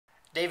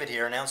David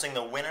here, announcing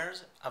the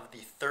winners of the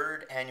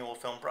third annual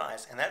film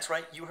prize. And that's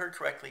right, you heard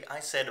correctly, I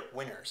said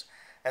winners.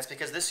 That's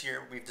because this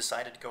year we've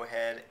decided to go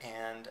ahead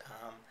and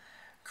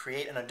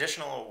create an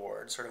additional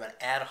award, sort of an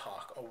ad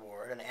hoc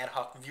award, an ad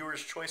hoc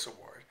viewer's choice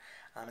award.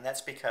 And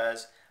that's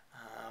because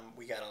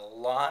we got a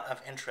lot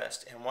of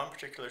interest in one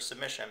particular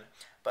submission,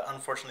 but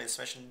unfortunately the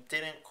submission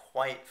didn't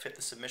quite fit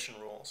the submission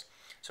rules.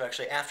 So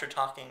actually, after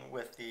talking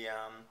with the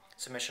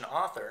submission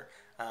author,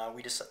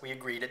 we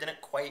agreed it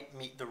didn't quite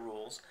meet the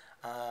rules,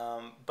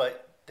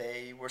 but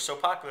they were so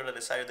popular that I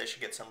decided they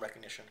should get some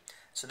recognition.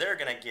 So they're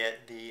going to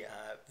get the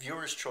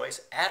Viewer's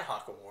Choice Ad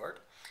Hoc Award,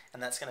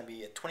 and that's going to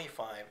be at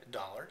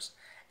 $25.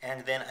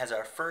 And then as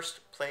our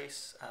first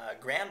place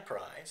grand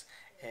prize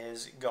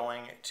is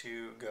going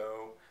to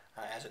go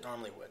as it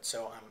normally would.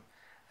 So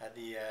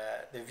the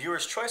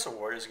Viewer's Choice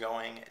Award is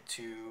going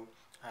to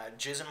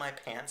Jizz in My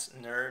Pants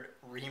Nerd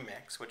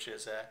Remix, which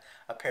is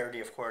a parody,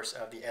 of course,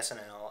 of the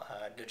SNL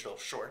digital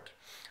short.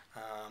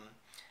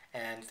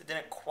 And it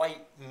didn't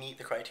quite meet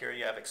the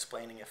criteria of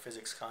explaining a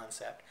physics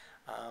concept.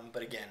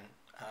 But again,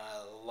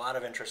 a lot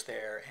of interest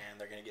there, and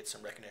they're going to get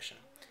some recognition.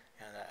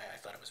 And I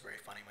thought it was very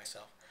funny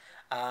myself.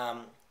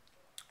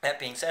 That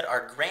being said,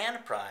 our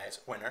grand prize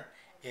winner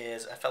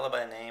is a fellow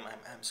by the name,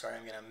 I'm sorry,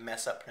 I'm going to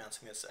mess up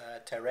pronouncing this,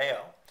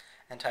 Tyreo.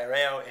 And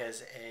Tyreo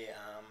is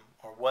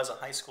or was a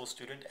high school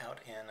student out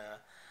in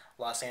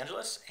Los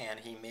Angeles,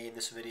 and he made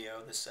this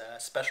video, this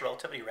special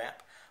relativity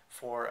rap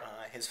for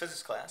his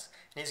physics class,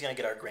 and he's going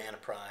to get our grand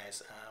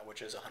prize,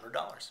 which is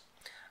 $100.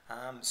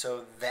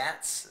 So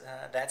that's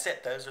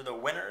it. Those are the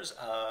winners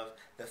of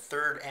the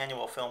third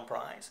annual film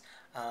prize.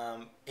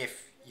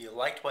 If you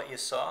liked what you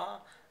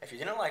saw, if you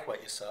didn't like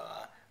what you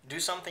saw, do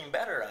something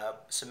better.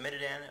 Submit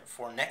it in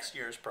for next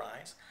year's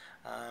prize.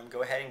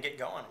 Go ahead and get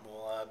going.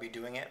 We'll be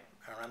doing it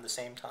around the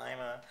same time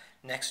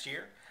next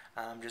year.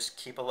 Just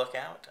keep a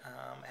lookout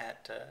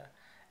at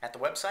the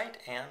website,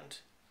 and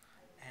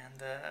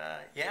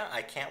yeah,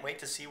 I can't wait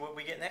to see what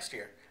we get next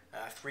year.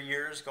 3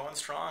 years going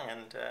strong,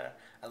 and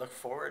I look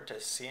forward to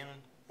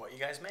seeing what you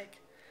guys make.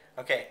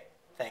 Okay,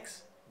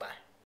 thanks.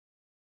 Bye.